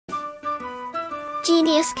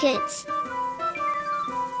Genius Kids.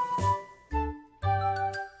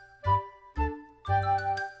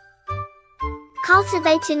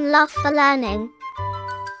 Cultivating love for learning.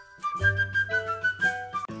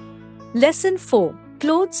 Lesson 4.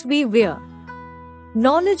 Clothes we wear.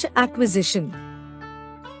 Knowledge acquisition.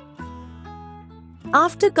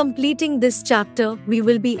 After completing this chapter, we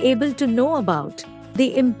will be able to know about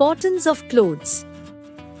the importance of clothes,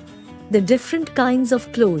 the different kinds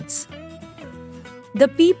of clothes. The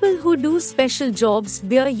people who do special jobs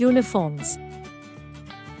wear uniforms.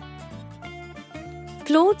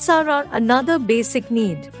 Clothes are another basic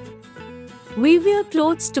need. We wear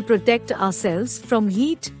clothes to protect ourselves from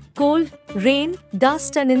heat, cold, rain,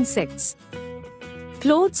 dust and insects.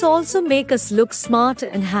 Clothes also make us look smart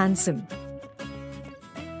and handsome.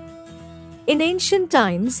 In ancient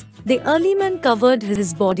times, the early man covered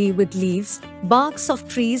his body with leaves, barks of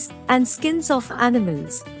trees, and skins of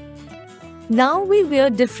animals. Now we wear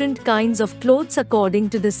different kinds of clothes according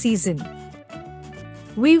to the season.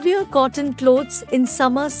 We wear cotton clothes in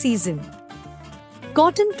summer season.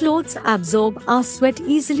 Cotton clothes absorb our sweat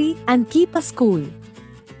easily and keep us cool.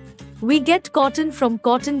 We get cotton from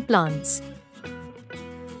cotton plants.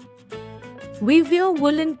 We wear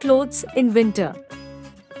woolen clothes in winter.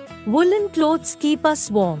 Woolen clothes keep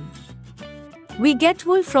us warm. We get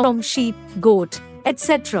wool from sheep, goat,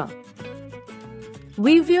 etc.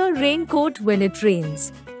 We wear raincoat when it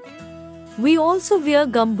rains. We also wear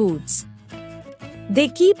gumboots. They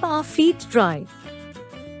keep our feet dry.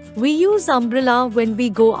 We use umbrella when we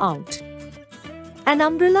go out. An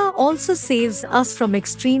umbrella also saves us from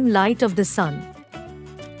extreme light of the sun.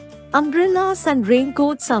 Umbrellas and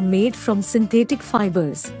raincoats are made from synthetic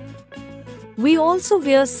fibers. We also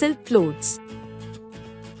wear silk clothes.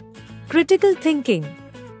 Critical thinking.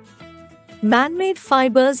 Man-made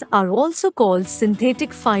fibers are also called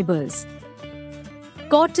synthetic fibers.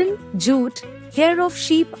 Cotton, jute, hair of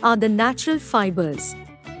sheep are the natural fibers.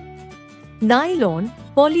 Nylon,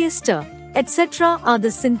 polyester, etc. are the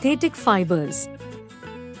synthetic fibers.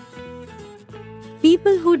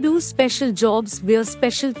 People who do special jobs wear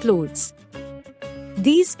special clothes.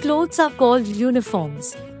 These clothes are called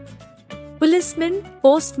uniforms. Policemen,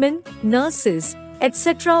 postmen, nurses,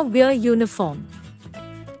 etc. wear uniform.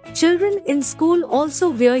 Children in school also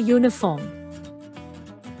wear uniform.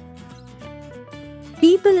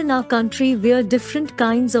 People in our country wear different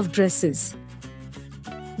kinds of dresses.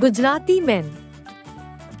 Gujarati men,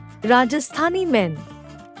 Rajasthani men,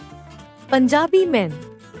 Punjabi men,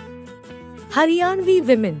 Haryanvi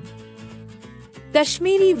women,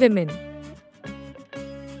 Kashmiri women.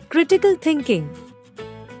 Critical thinking.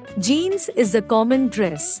 Jeans is a common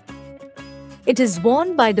dress. It is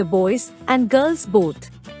worn by the boys and girls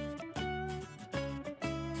both.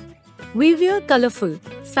 We wear colorful,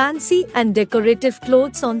 fancy and decorative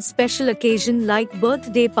clothes on special occasions like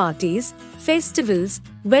birthday parties, festivals,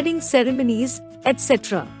 wedding ceremonies,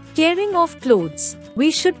 etc. Caring of clothes.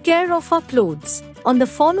 We should care of our clothes on the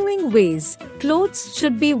following ways. Clothes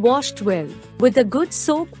should be washed well with a good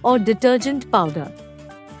soap or detergent powder.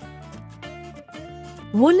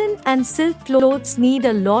 Woolen and silk clothes need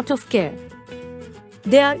a lot of care.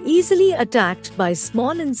 They are easily attacked by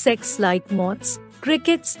small insects like moths,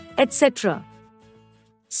 crickets, etc.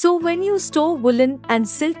 So when you store woolen and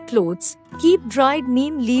silk clothes, keep dried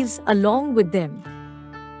neem leaves along with them.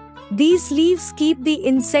 These leaves keep the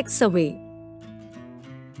insects away.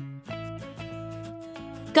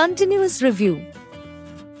 Continuous review.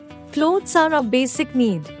 Clothes are a basic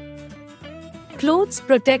need. Clothes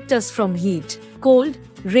protect us from heat, cold,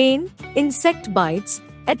 rain, insect bites,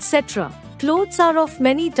 etc. Clothes are of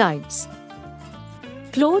many types.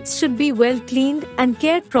 Clothes should be well cleaned and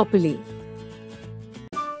cared properly.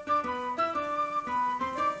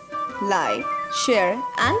 Like, share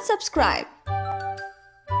and subscribe.